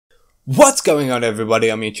What's going on,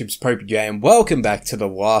 everybody? I'm YouTube's popeyJN and welcome back to The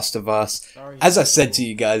Last of Us. As I said to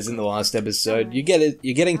you guys in the last episode, you're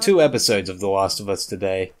getting 2 episodes of The Last of Us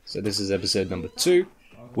today. So this is episode number 2.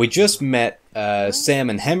 We just met Sam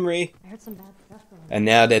and Henry, and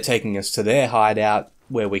now they're taking us to their hideout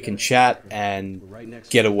where we can chat and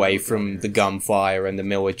get away from the gunfire and the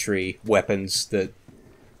military weapons that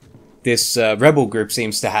this rebel group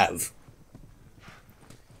seems to have.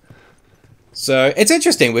 So, it's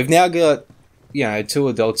interesting. We've now got, 2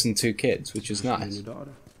 adults and 2 kids, which is nice.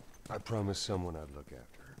 I promised someone I'd look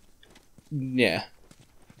after her. Yeah.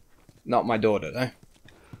 Not my daughter, though.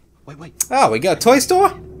 Wait. Oh, we got a toy store?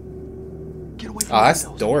 Get away from Oh, that's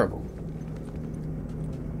windows. adorable.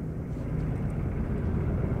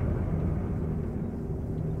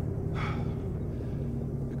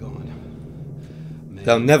 They're gone. Man,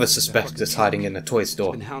 They'll never suspect us hiding in a toy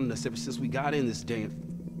store. been hounding us ever since we got in this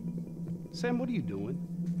damn... Sam, what are you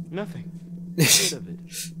doing? Nothing. Get rid of it.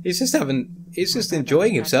 He's just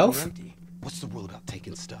enjoying himself. Empty. What's the rule about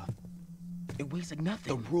taking stuff? It weighs like nothing.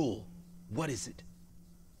 The rule. What is it?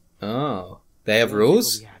 Oh, they have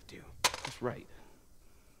rules? We have to. That's right.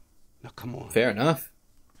 Now come on. Fair enough.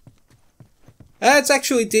 That's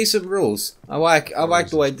actually decent rules. I like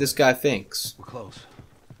the way this guy thinks. We're close.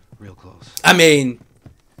 Real close. I mean,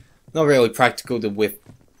 not really practical to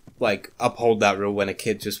uphold that rule when a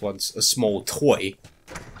kid just wants a small toy.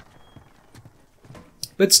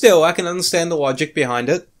 But still, I can understand the logic behind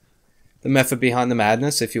it. The method behind the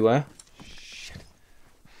madness, if you will. Shit.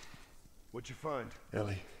 What'd you find?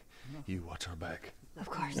 Ellie, you watch our back. Of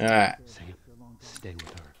course. Alright. Sam, stay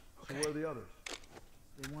with her. So where are the others?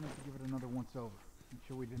 They wanted to give it another once over. Make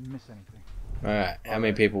sure we didn't miss anything. Alright, how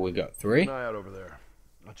many people we got? 3? Keep an eye out over there.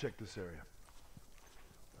 I'll check this area.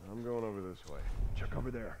 I'm going over this way. Check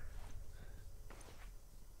over there.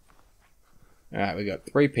 Alright, we got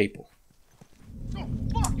 3 people.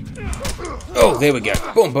 Oh, there we go.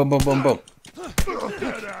 Boom, boom, boom, boom, boom.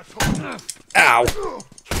 Ow!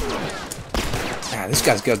 Ah, this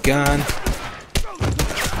guy's got a gun.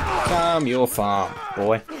 Calm your farm,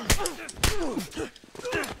 boy.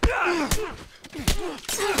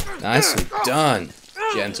 Nicely done,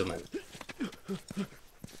 gentlemen.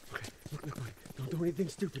 Don't do anything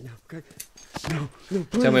stupid now, okay? No,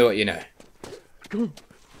 Tell me what you know. Come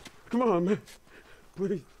on, man.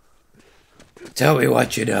 Please. Tell me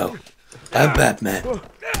what you know. I'm Batman.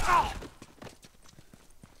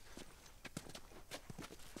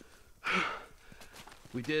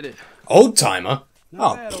 We did it. Old timer?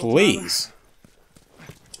 Oh, bad, please.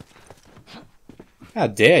 How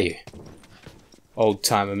dare you? Old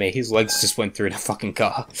timer me. His legs just went through the fucking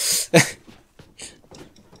car.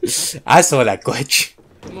 I saw that glitch.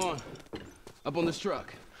 Come on. Up on this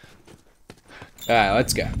truck. Alright,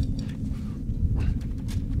 let's go.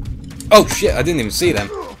 Oh shit, I didn't even see them.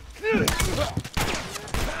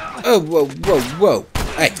 Oh, whoa, whoa, whoa.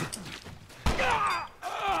 Hey.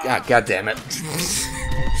 God damn it.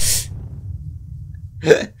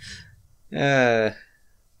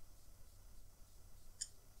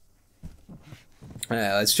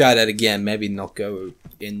 Let's try that again. Maybe not go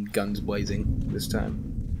in guns blazing this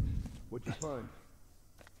time. What'd you find?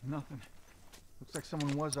 Nothing. Looks like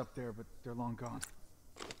someone was up there, but they're long gone.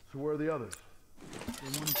 So where are the others? They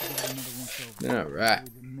wanted to give it another once over. Alright. We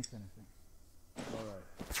didn't miss anything. Alright.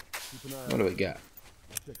 Keep an eye out. What do we got?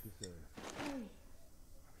 I'll check this area.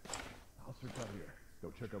 I'll search out here. Go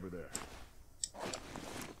check over there.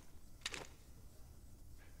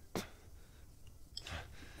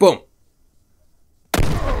 Boom.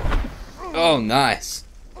 Oh, nice.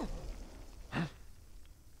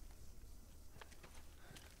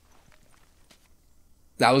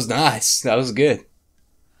 That was nice. That was good.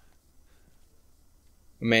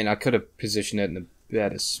 I mean, I could have positioned it in a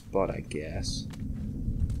better spot, I guess.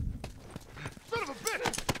 Son of a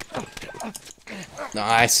bitch!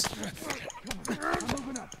 Nice.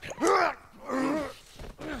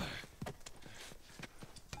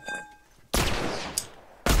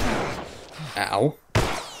 Ow.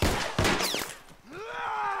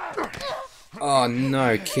 Oh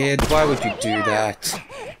no, kid. Why would you do that?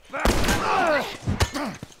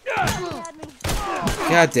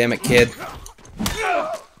 God damn it, kid.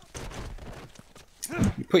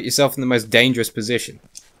 You put yourself in the most dangerous position.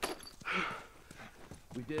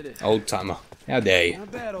 We did it. Old timer. How dare you?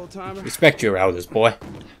 Not bad, old timer. Respect your elders, boy.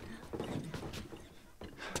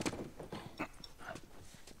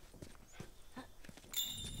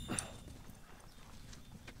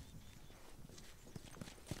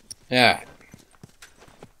 Yeah.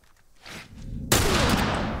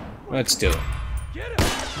 Let's do it.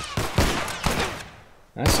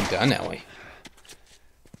 Nicely done, Ellie.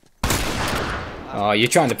 Oh, you're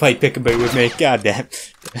trying to play peekaboo with me? God damn.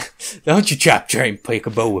 Don't you try playing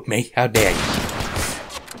peekaboo with me. How dare you?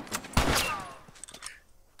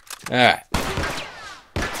 Alright.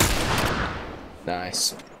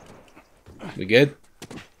 Nice. We good?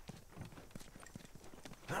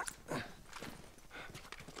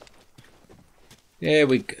 Yeah,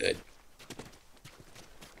 we good.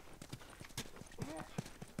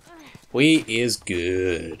 We is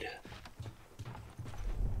good.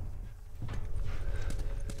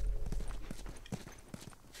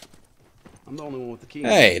 I'm the only one with the key.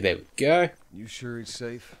 Hey, there we go. You sure it's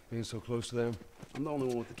safe being so close to them? I'm the only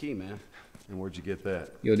one with the key, man. And where'd you get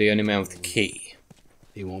that? You're the only man with the key.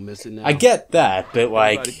 He won't miss it now. I get that, but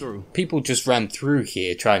like, Everybody through. people just ran through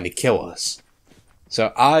here trying to kill us.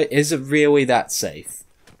 So is it really that safe?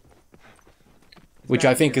 Which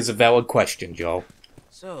I think is a valid question, Joel.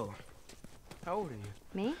 So, how old are you?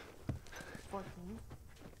 Me? 14.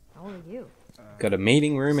 How old are you? Got a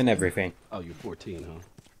meeting room and everything. Oh, you're 14,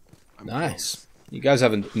 huh? Nice. You guys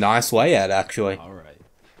have a nice layout, actually. All right.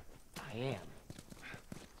 I am.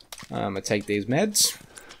 I'm gonna take these meds.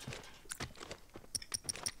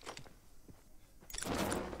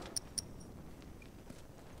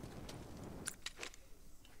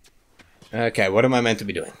 Okay, what am I meant to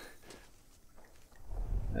be doing?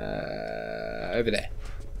 Over there.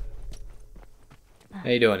 How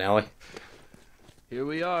you doing, Ellie? Here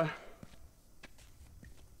we are.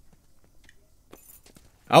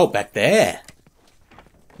 Oh, back there.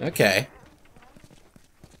 Okay.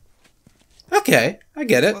 Okay, I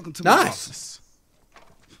get it. Welcome to my Nice. office.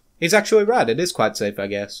 He's actually right. It is quite safe, I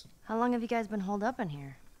guess. How long have you guys been holed up in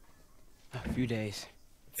here? A few days.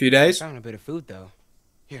 Few days? Found a bit of food though.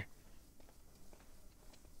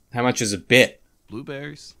 How much is a bit?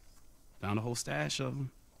 Blueberries. Found a whole stash of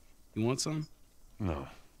them. You want some? No.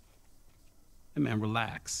 Hey, man,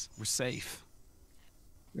 relax. We're safe.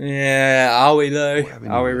 Yeah, are we though? Well, I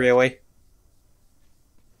mean, Are we yeah. really?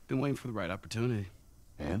 Been waiting for the right opportunity.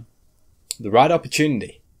 And? The right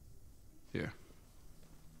opportunity. Here.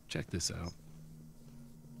 Check this out.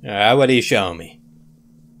 Alright, what are you showing me?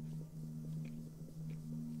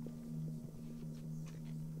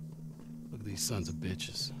 Look at these sons of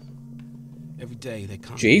bitches. Every day they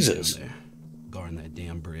come Jesus. down there, guarding that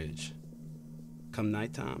damn bridge. Come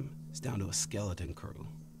nighttime, it's down to a skeleton crew.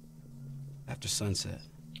 After sunset,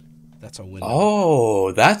 that's our window.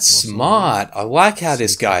 Oh, that's Most of the smart. I like how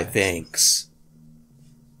this Sneak guy past. thinks.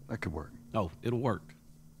 That could work. Oh, it'll work.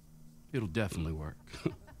 It'll definitely work.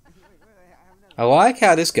 I like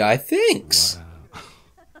how this guy thinks. Wow.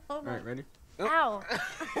 All right, ready? Ow!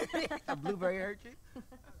 A blueberry hurt you?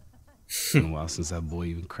 It's been a while since that boy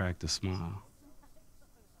even cracked a smile.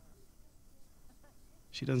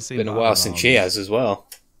 She doesn't seem Been a bothered while by since all she this. has as well.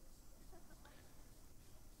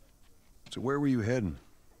 So where were you heading?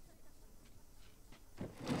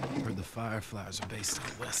 Heard the Fireflies are based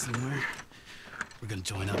out west somewhere. We're gonna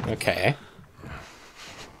join up. Okay.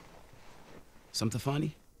 Something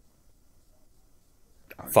funny?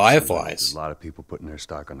 Fireflies. There's a lot of people putting their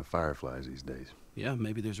stock on the Fireflies these days. Yeah,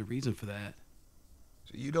 maybe there's a reason for that.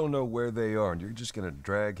 So you don't know where they are, and you're just gonna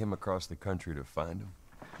drag him across the country to find them?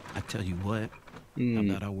 I tell you what, how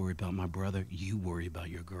about I worry about my brother, you worry about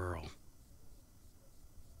your girl.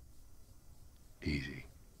 Easy.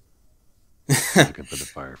 Looking for the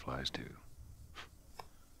Fireflies, too.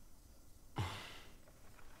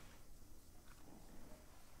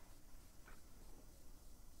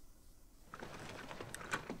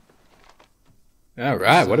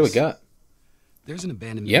 Alright, what do we got? There's an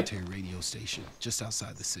abandoned Yep. military radio station just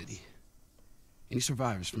outside the city. Any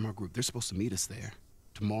survivors from our group, they're supposed to meet us there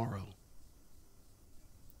tomorrow.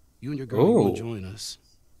 You and your girl you Ooh. will join us.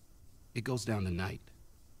 It goes down tonight.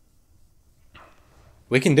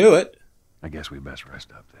 We can do it. I guess we best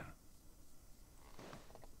rest up then.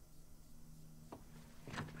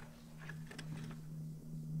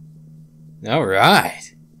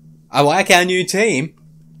 Alright. I like our new team.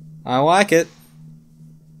 I like it.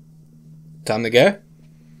 Time to go?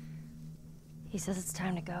 He says it's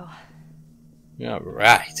time to go.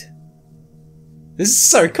 Alright. This is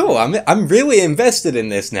so cool. I'm really invested in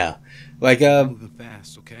this now. Like, Moving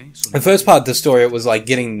fast, okay? So the first part of the story, it was like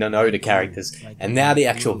getting to know the characters, and now the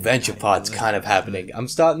actual adventure part's kind of happening. I'm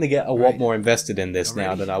starting to get a lot more invested in this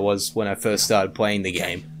now than I was when I first started playing the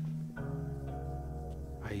game. All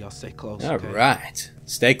right, y'all stay close. okay? Alright.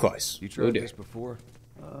 Stay close. You Will tried do. this before?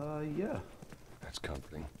 Yeah. That's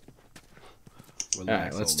comforting.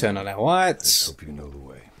 Alright, Relax, let's old turn man. on our Let's lights. hope you know the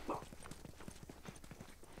way.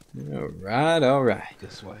 Alright, alright.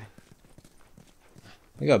 This way.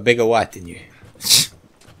 I got a bigger light than you. You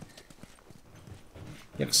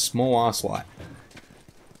have a small ass light.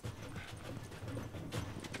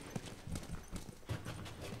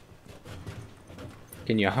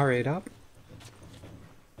 Can you hurry it up?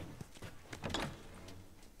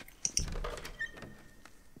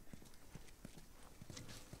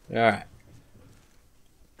 Alright.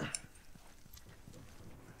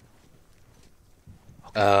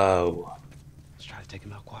 Oh. Let's try to take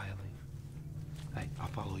him out quietly. Hey, I'll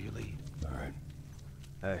follow your lead. All right.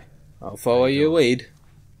 Hey, I'll follow your lead.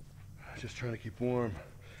 just trying to keep warm.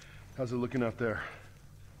 How's it looking out there?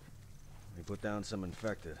 We put down some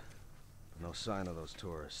infected. No sign of those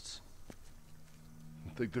tourists.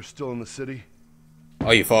 You think they're still in the city? Oh,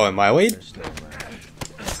 you following my lead? They're still around.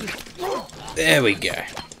 There we go.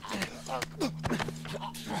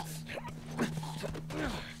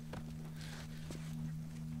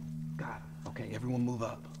 God. Okay, everyone move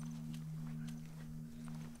up.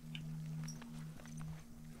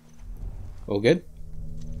 All good?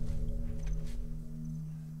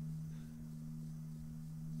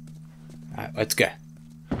 Alright, let's go.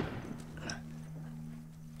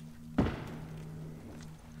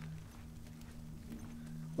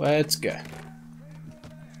 Let's go.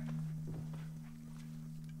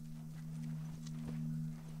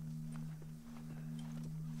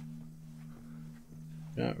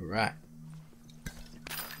 Alright.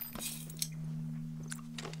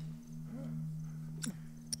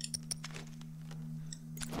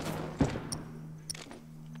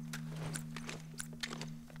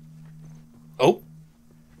 Oh.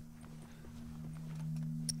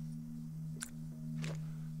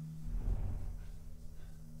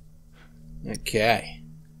 Okay.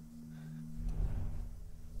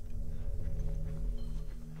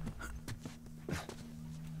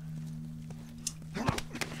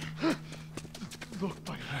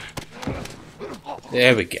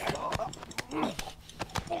 There we go.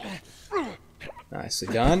 Nicely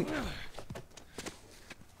done.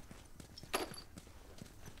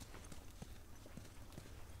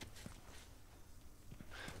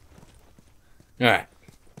 Alright,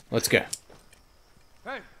 let's go.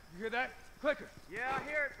 Hey, you hear that? Clicker. Yeah, I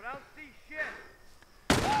hear it, but I don't see shit.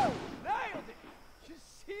 Oh, nailed it! You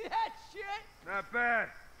see that shit? Not bad.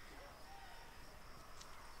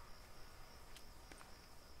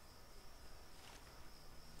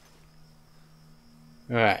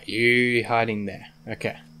 Alright, you hiding there.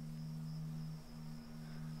 Okay.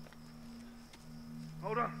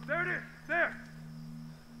 Hold on. There it is. There.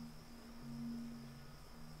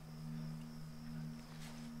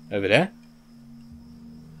 Over there?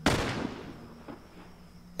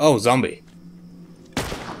 Oh, zombie.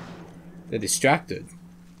 They're distracted.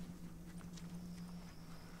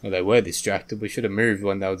 Well, they were distracted. We should have moved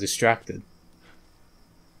when they were distracted.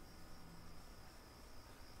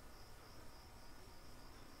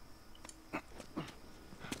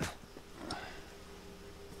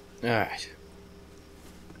 Alright.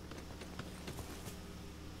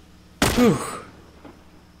 Whew.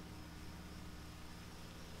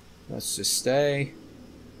 Let's just stay.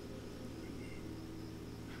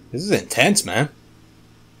 This is intense, man.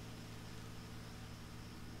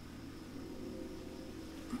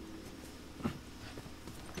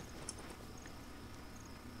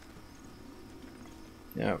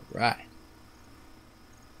 All right.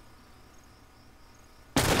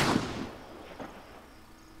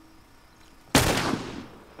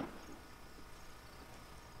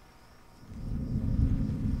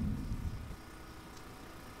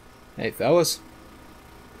 Hey, fellas.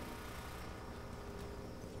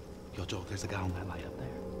 Yo, Joel, there's a guy on that light up there.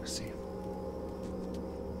 I see him.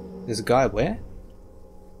 There's a guy where?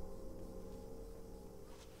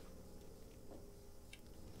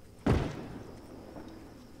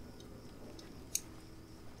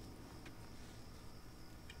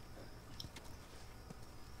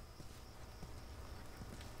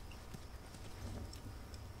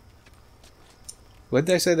 Where'd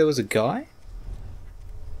they say there was a guy?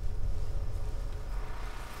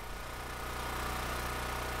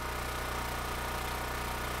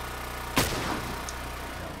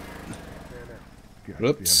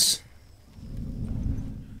 Oops.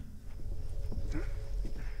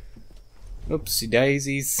 Oopsie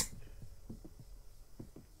daisies.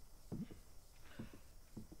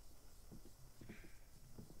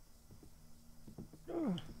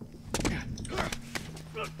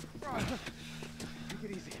 Take it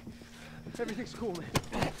easy. Everything's cool, man.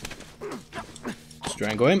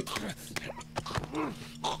 Strangle him.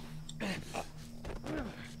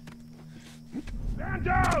 Man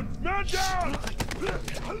down! Man down!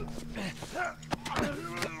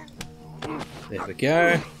 There we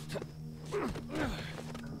go.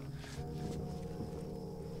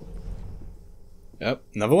 Yep,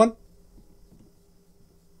 another one.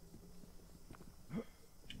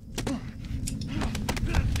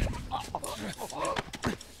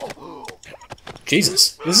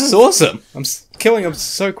 Jesus, this is awesome! I'm killing them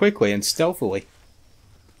so quickly and stealthily.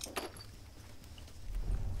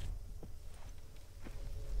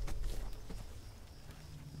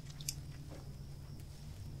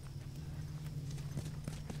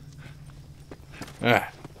 Alright.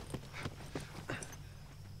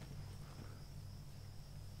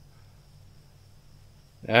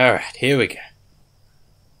 Alright, here we go.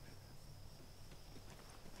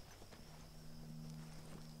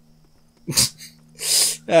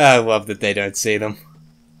 I love that they don't see them.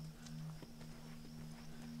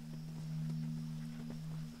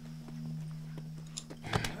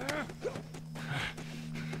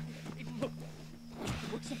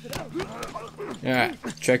 Alright,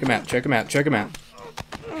 check him out, check him out, check him out.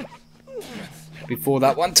 Before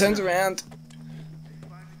that one turns around.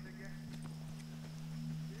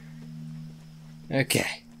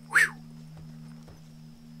 Okay. Whew.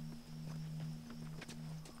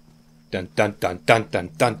 Dun dun dun dun dun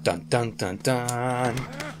dun dun dun dun dun.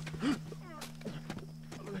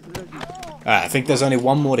 I think there's only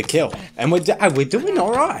one more to kill, and we're doing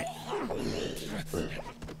all right.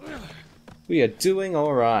 We are doing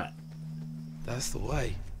all right. That's the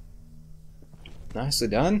way. Nicely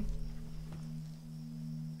done.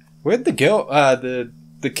 Where'd the girl,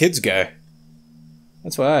 the kids go?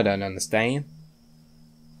 That's what I don't understand.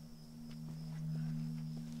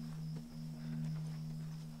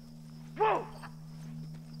 Whoa!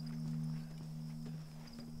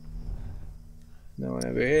 No one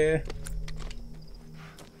over here.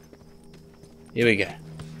 Here we go.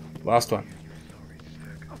 Last one.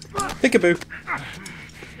 Peekaboo.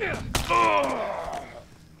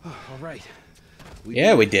 All right.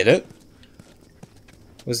 Yeah, we did it.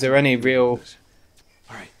 Was there any real...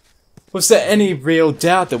 All right. Was there any real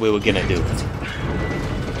doubt that we were gonna do it?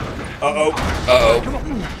 Uh-oh. Uh-oh.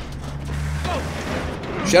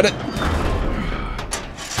 Shut it.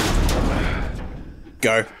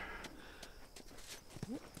 Go.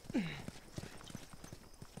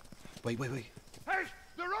 Wait. Hey,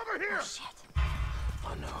 they're over here! Oh, shit.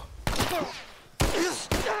 Oh no.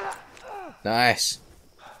 Nice.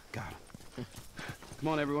 Got him. Come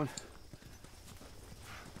on, everyone.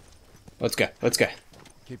 Let's go. Let's go.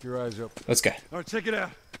 Keep your eyes open. Let's go. All right, check it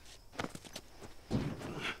out.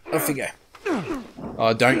 Off you go.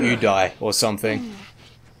 Oh, don't you die or something.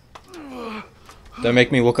 Don't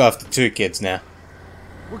make me look after two kids now.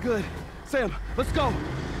 We're good. Sam, let's go.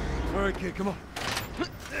 All right, kid, come on.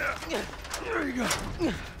 There you go.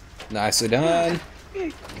 Nicely done.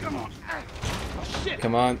 Come on. Oh, shit.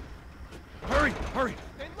 Come on. Hurry.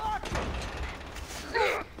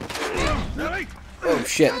 Ellie! Oh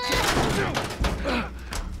shit.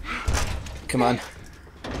 Come on.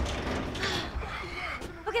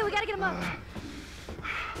 Okay, we gotta get him up.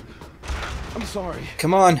 I'm sorry.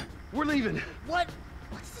 Come on. We're leaving. What?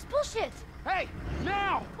 What's this bullshit? Hey,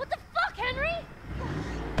 now! What the fuck, Henry?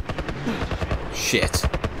 Shit.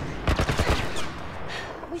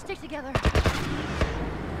 We stick together.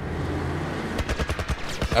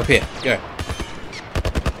 Up here. Go.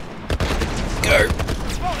 Go.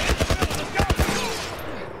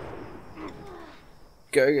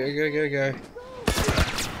 Go.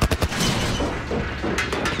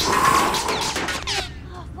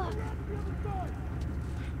 Oh, fuck.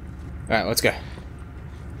 Alright, let's go.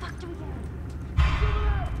 Fuck, do we get him?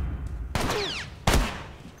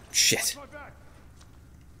 Shit.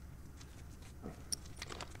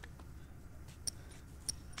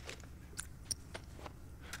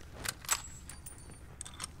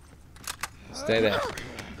 Stay there.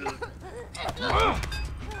 Oh,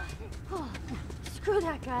 screw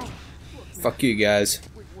that guy. Fuck you guys.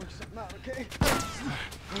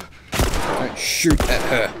 Don't shoot at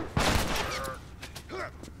her.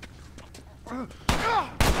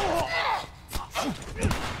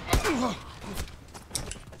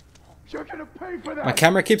 You're gonna pay for that! My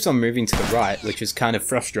camera keeps on moving to the right, which is kind of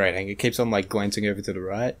frustrating. It keeps on like glancing over to the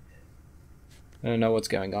right. I don't know what's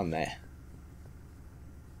going on there.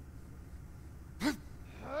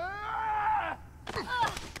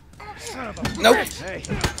 Nope.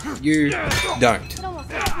 You don't.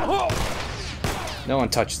 No one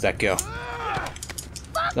touches that girl.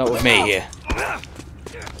 Not with me here.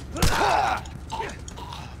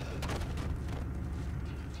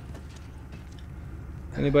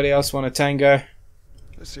 Anybody else want a tango?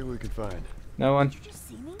 Let's see what we can find. No one? Did you just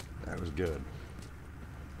see me? That was good.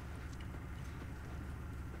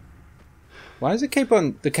 Why does it keep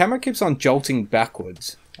on... The camera keeps on jolting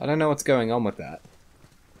backwards. I don't know what's going on with that.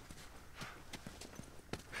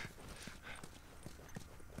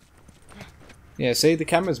 Yeah, see? The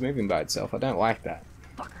camera's moving by itself. I don't like that.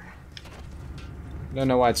 Fucker. I don't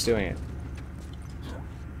know why it's doing it.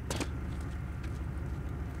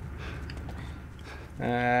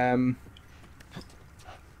 How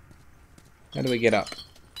do we get up?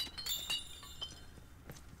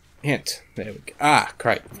 Hint. There we go. Ah,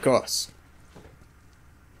 crate, of course.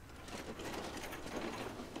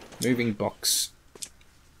 Moving box.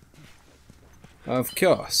 Of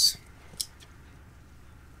course.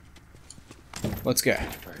 Let's go.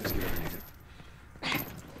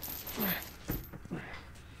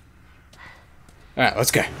 Alright,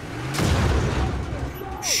 let's go.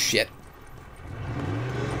 Shit.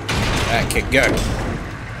 Alright, kid, go.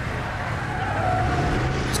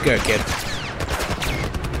 Let's go, kid.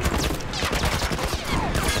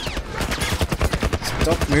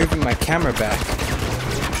 Stop moving my camera back.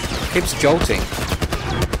 It keeps jolting.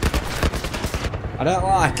 I don't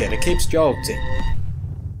like it. It keeps jolting.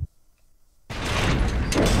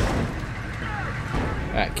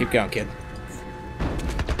 Alright, keep going, kid.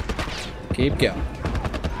 Keep going.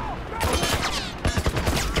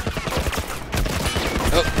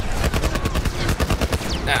 Oh.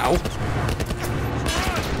 Ow.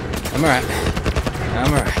 I'm alright.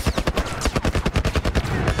 I'm alright.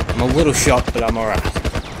 I'm a little shot, but I'm alright.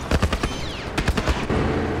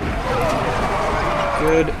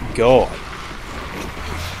 Good God.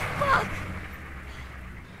 Fuck!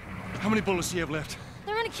 How many bullets do you have left?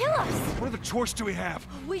 They're gonna kill us. What other choice do we have?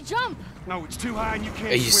 We jump. No, it's too high and you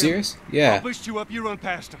can't Are you swim. serious? Yeah. I'll boost you up, you run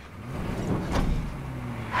past them.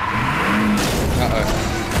 Uh-oh.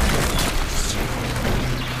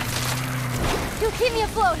 You'll keep me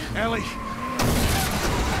afloat. Ellie!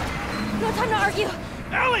 No time to argue.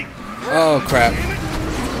 Ellie! Oh, crap.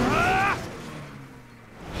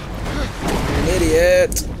 You're an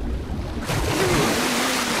idiot.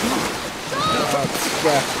 Oh,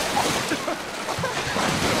 crap.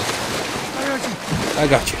 I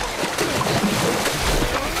got you.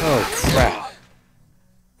 Oh, crap.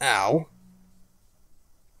 Ow.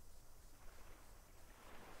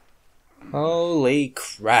 Holy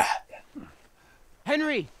crap.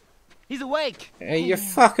 Henry! He's awake! Hey, you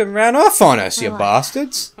fucking ran off on us, you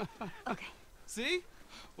bastards. Okay. See?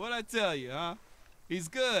 What'd I tell you, huh? He's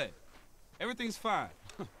good. Everything's fine.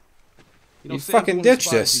 You Sam fucking doing the ditched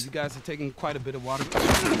spot, us. You guys are taking quite a bit of water.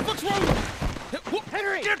 What's wrong?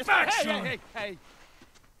 Henry! Get back, hey, son! hey.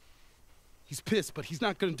 He's pissed, but he's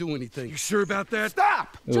not gonna do anything. You sure about that?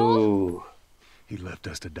 Stop! Ooh. He left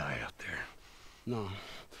us to die out there. No,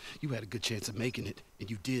 you had a good chance of making it,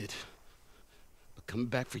 and you did. But coming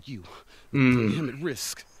back for you, putting him at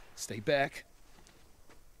risk. Stay back.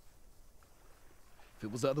 If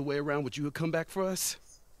it was the other way around, would you have come back for us?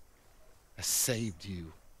 I saved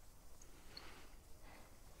you.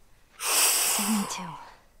 Save me too.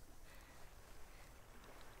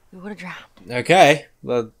 We would have drowned. Okay.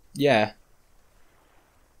 Well, yeah.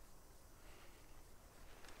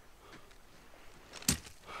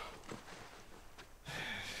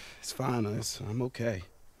 It's fine, I'm okay.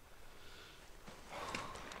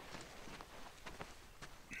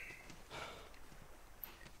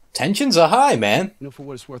 Tensions are high, man. You know, for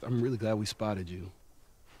what it's worth, I'm really glad we spotted you.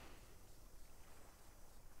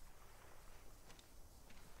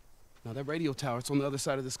 Now, that radio tower, it's on the other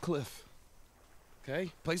side of this cliff.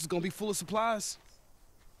 Okay? Place is gonna be full of supplies.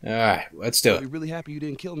 Alright, let's do I'll it. be really happy you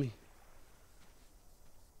didn't kill me.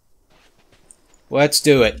 Let's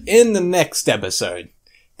do it in the next episode.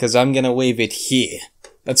 Because I'm going to leave it here.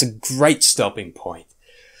 That's a great stopping point.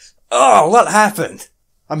 Oh, what happened?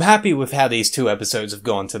 I'm happy with how these 2 episodes have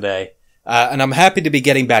gone today. And I'm happy to be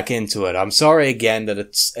getting back into it. I'm sorry again that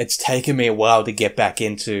it's taken me a while to get back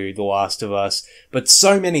into The Last of Us. But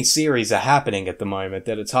so many series are happening at the moment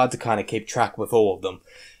that it's hard to kind of keep track with all of them.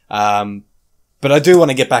 But I do want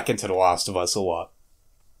to get back into The Last of Us a lot.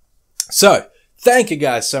 So, thank you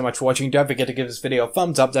guys so much for watching. Don't forget to give this video a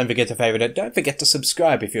thumbs up. Don't forget to favorite it. Don't forget to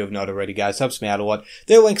subscribe if you have not already, guys. Helps me out a lot.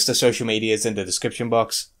 There are links to social medias in the description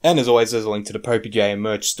box. And as always, there's a link to the popeyJN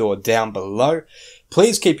merch store down below.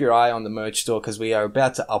 Please keep your eye on the merch store because we are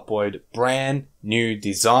about to upload brand new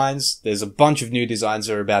designs. There's a bunch of new designs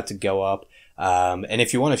that are about to go up. And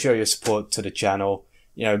if you want to show your support to the channel,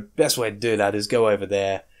 you know, best way to do that is go over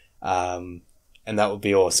there. And that would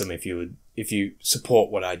be awesome if you support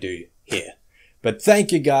what I do here. But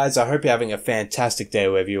thank you guys. I hope you're having a fantastic day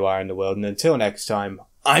wherever you are in the world. And until next time,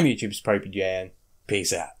 I'm YouTube's popeyJN.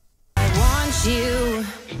 Peace out. I want you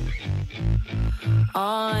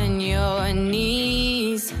on your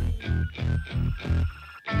knees.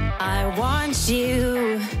 I want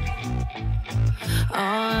you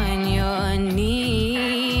on your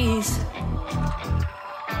knees.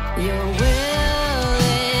 You're